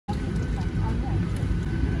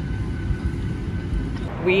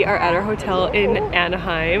We are at our hotel in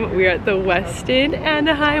Anaheim. We are at the Westin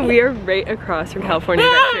Anaheim. We are right across from California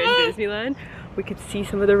Adventure in Disneyland. We could see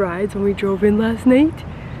some of the rides when we drove in last night,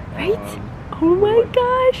 right? Oh my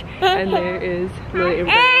gosh! And there is really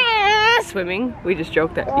swimming. We just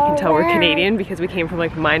joked that you can tell we're Canadian because we came from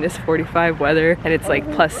like -45 weather and it's like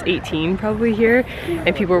 +18 probably here.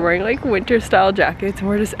 And people are wearing like winter style jackets and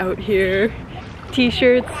we're just out here,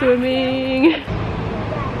 t-shirts, swimming.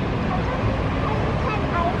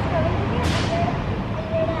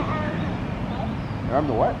 I'm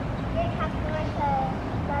the what?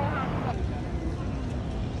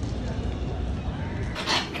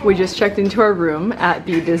 We just checked into our room at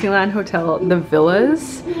the Disneyland Hotel, the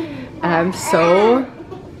Villas, and I'm so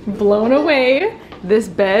blown away. This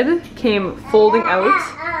bed came folding out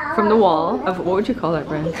from the wall of, what would you call that,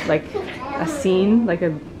 Brent? Like a scene, like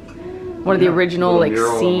one of the original like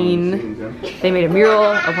scene. They made a mural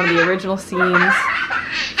of one of the original scenes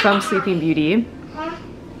from Sleeping Beauty.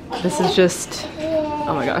 This is just,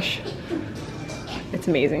 oh my gosh, it's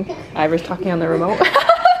amazing. Ivor's talking on the remote.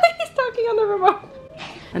 He's talking on the remote.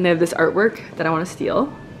 And they have this artwork that I want to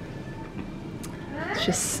steal. It's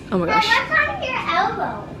just, oh my gosh. That's on your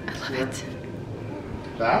elbow. I love it.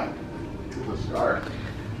 That is a scar.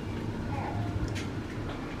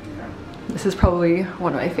 This is probably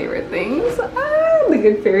one of my favorite things. Ah, the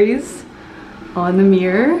good fairies on the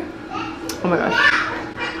mirror. Oh my gosh.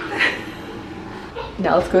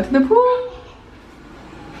 Now let's go to the pool.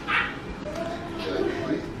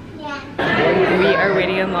 We are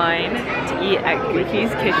waiting in line to eat at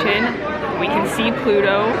Goofy's Kitchen. We can see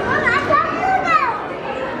Pluto.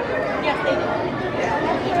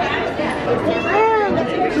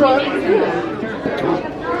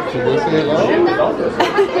 Should we say hello?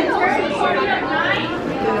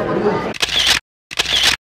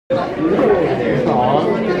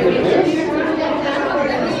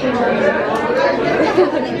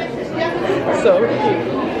 So cute.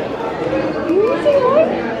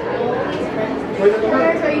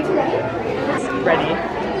 Ready.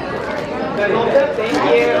 Thank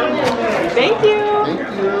you. Thank you.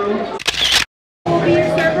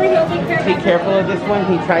 Be careful of this one.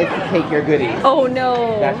 He tries to take your goodies. Oh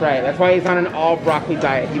no. That's right. That's why he's on an all broccoli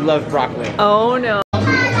diet. He loves broccoli. Oh no.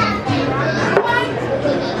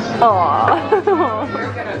 Aww.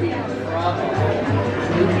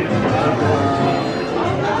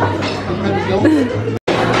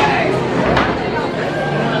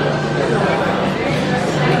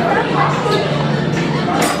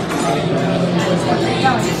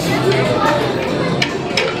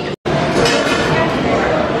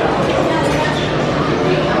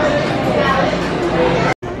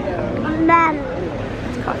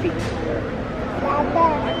 Coffee.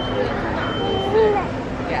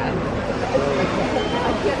 Yeah.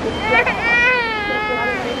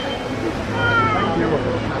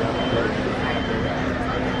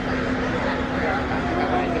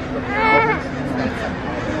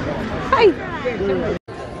 Hi.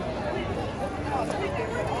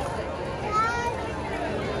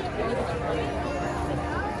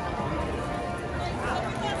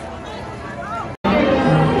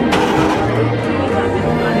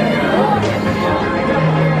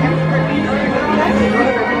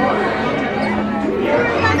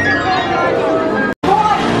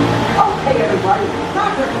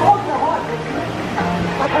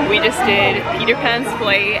 We just did Peter Pan's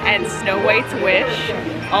Flight and Snow White's Wish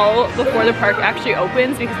all before the park actually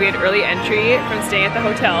opens because we had early entry from staying at the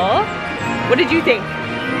hotel. What did you think?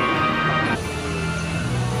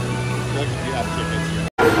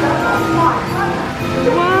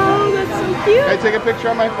 Wow, that's so cute. Can I take a picture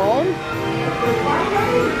on my phone?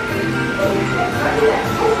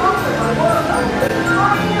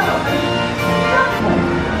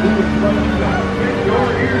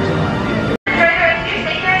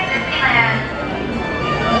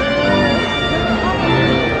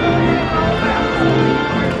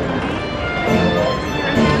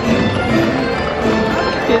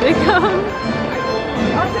 Here they come.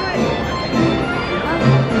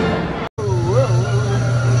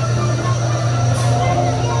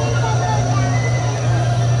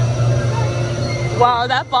 Wow,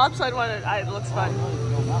 that bobsled one, it looks fun.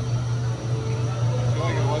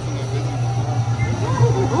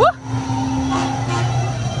 Woo!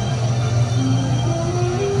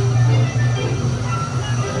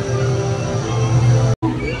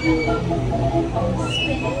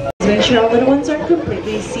 Make sure all little ones are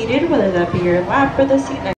completely seated, whether that be your lap or the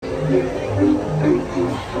seat next.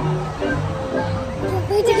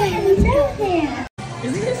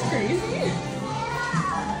 Isn't this crazy?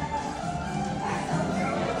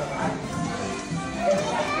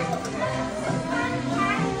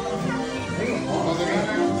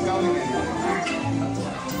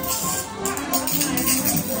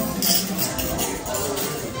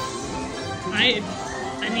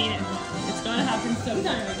 Gotta happen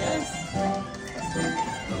sometime, I guess.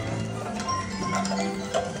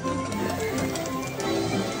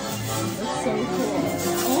 That's so cool.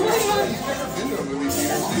 Oh my gosh. Into a movie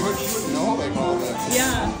theater, so you wouldn't know like all this.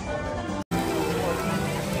 Yeah.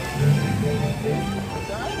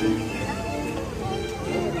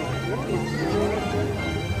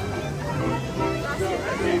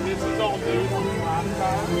 This is all new from last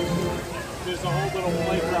time. There's a whole little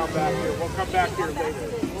playground back here. We'll come back here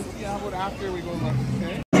later. Yeah, but after we go left,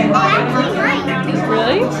 okay?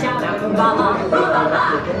 Really?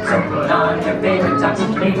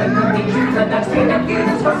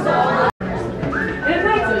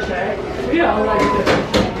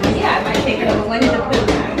 Yeah, I might take it over when the food.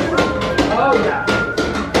 Oh yeah.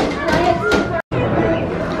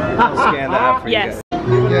 Scan that for you Yes.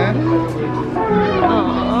 Yeah.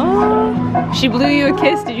 Aww. She blew you a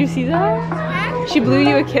kiss. Did you see that? She blew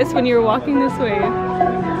you a kiss when you were walking this way.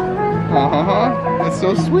 That's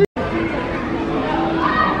so sweet.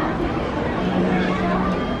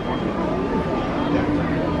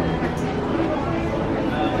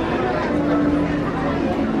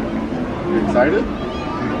 You excited?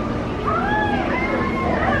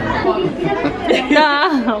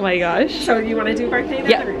 Oh my gosh. So you want to do birthday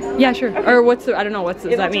then? Yeah. Yeah, sure. Or what's the, I don't know, what's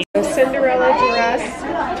does that mean? Cinderella dress.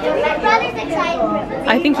 My brother's excited.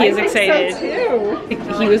 I think he is excited. Too.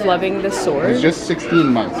 He was loving the sword. It's just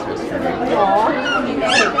 16 months yesterday.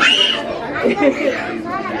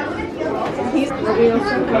 We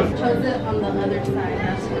also chose it on the other side.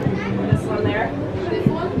 That's this one there. This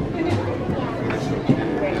one.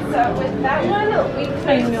 So with that one, we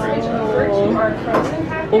can switch over to our frozen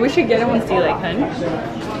package. Well, we should get him when Sea Lake, hun.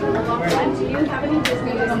 And do you have any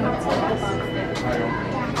Disneyland Hotels?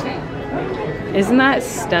 Isn't that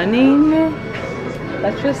stunning?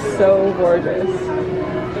 That's just so gorgeous.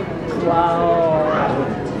 Wow.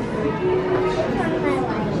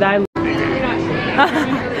 That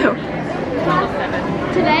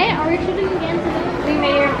Today, are we shooting again today? We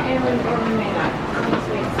may or we may not. Just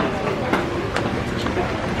wait and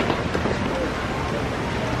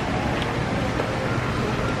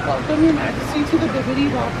Welcome your majesty to the Bibbidi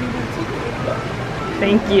Bobbidi Boutique.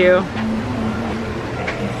 Thank you.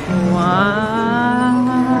 Wow.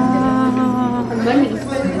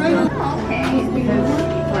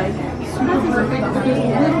 Super perfect because it's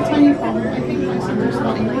a little tiny phone. I think my son's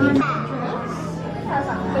smelling like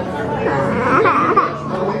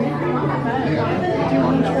do you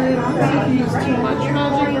want to try it on? See if you use too much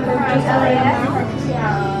magic or just right now?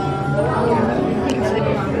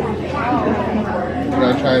 Should I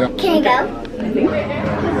try it out? Can I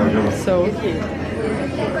go? So cute.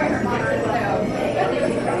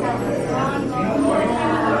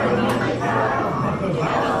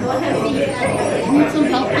 Need some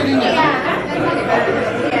help getting it out?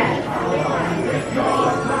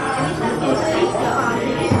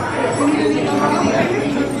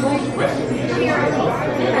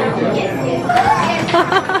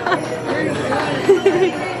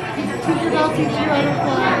 Teacher will teach you how to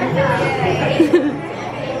fly.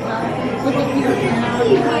 With a beautiful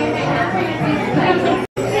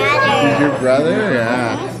Is your brother?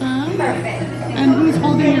 Yeah. Awesome. And who's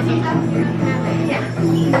holding your baby?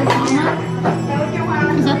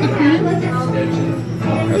 Mama? Is that the queen?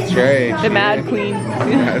 That's right. The Mad Queen.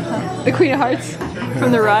 The Queen of Hearts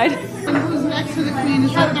from the ride. And who's next to the queen?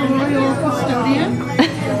 Is that the royal custodian? Do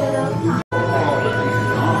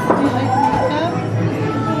you like makeup?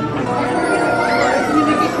 Can you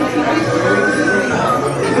make it cookie ice cream?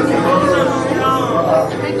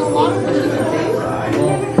 Make a lot of wishes, okay?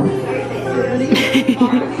 Ready? So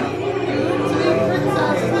the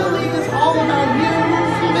princess Lily is all about you.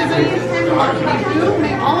 So Lily, what can you do?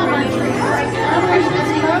 May all of our dreams come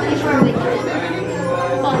true.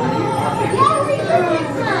 Lovely.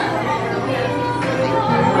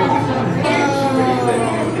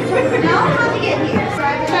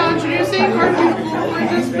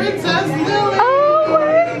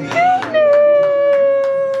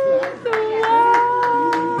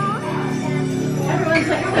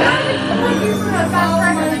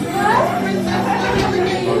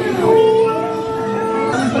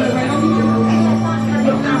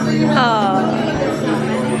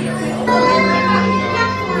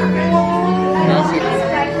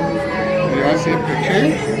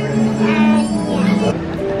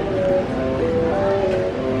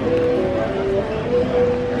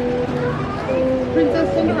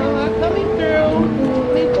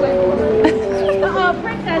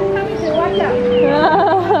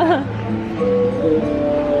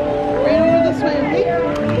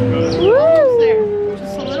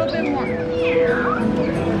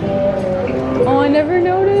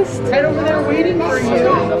 right over there waiting for you.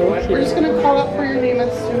 We're just gonna call out for your name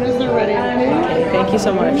as soon as they're ready, okay? Okay, thank you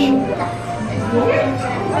so much.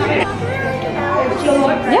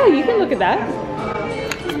 Yeah, you can look at that.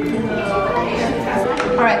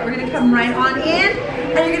 All right, we're gonna come right on in,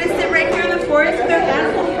 and you're gonna sit right here in the forest with our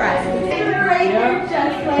animal friends. Right here,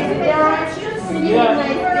 just like that. Yeah.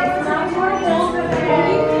 Like this, not more hold,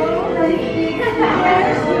 okay?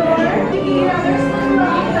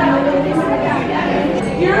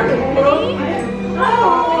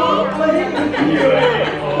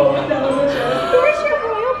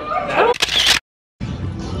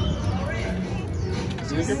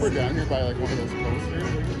 Do you think if we're down here by like one of those posters?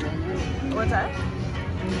 What's that?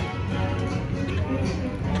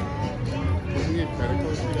 Doesn't he have credit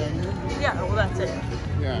coaster down here? Yeah, well that's it.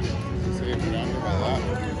 Yeah. So if we're down here by that,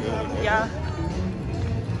 we'd be able to go. Yeah.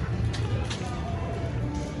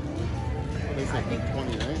 What is it,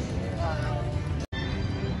 20, right?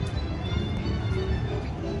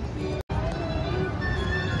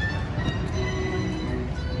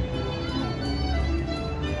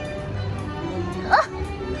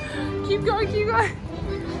 Keep going, keep going. Oh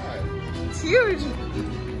my God. It's huge.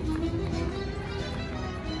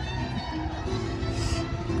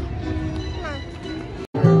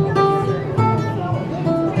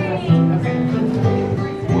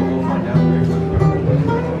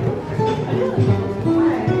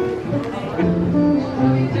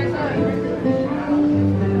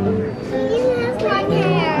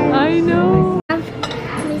 I know.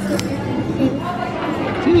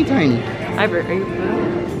 Teeny tiny. Are you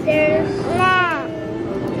There's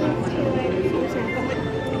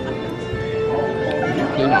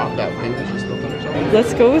Came off that thing that she's still doing something.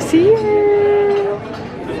 Let's go see her.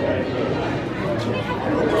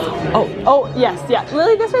 Oh, yes, yeah.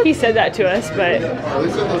 Lily, that's what he said that to us, but At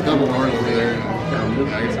least those double doors over there.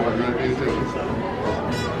 I guess we're not paying attention.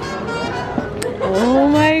 oh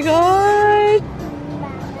my god.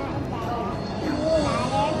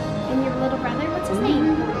 and your little brother, what's his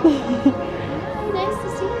name? Nice to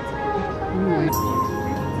see you.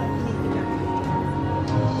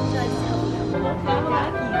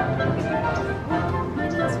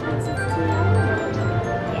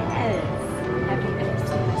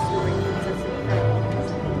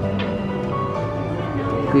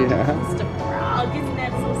 Yeah. Mr. Frog, isn't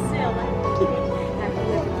that so silly? Have you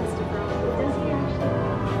looked at Mr.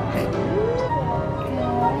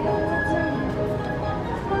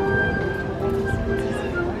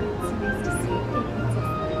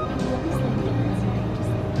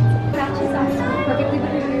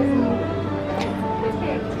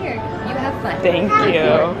 Here, you have fun. Thank you.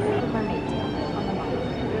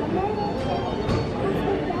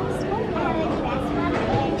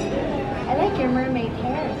 I like your mermaid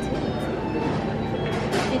hair too.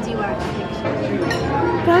 Did you want a picture?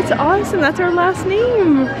 That's awesome. That's our last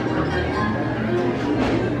name.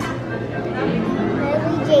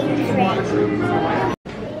 Lily Jane Frank.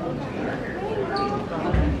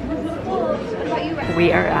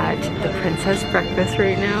 We are at the Princess Breakfast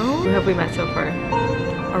right now. Who have we met so far?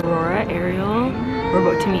 Aurora, Ariel. We're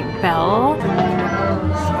about to meet Belle.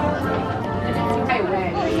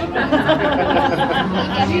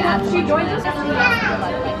 She joined us.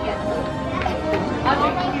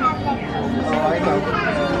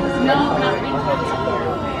 No, not me.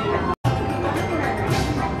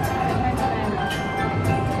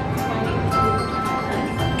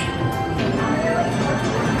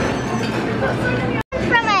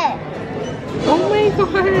 Oh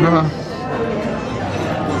my god.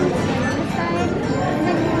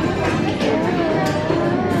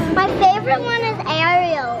 My favorite one is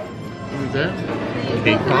Ariel. Who's that?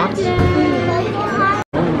 Big Pops?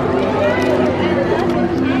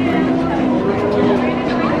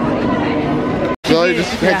 Zoe,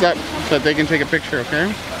 just heads up so that they can take a picture,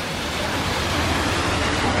 okay?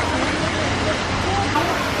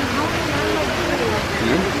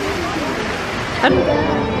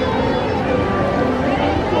 Yeah.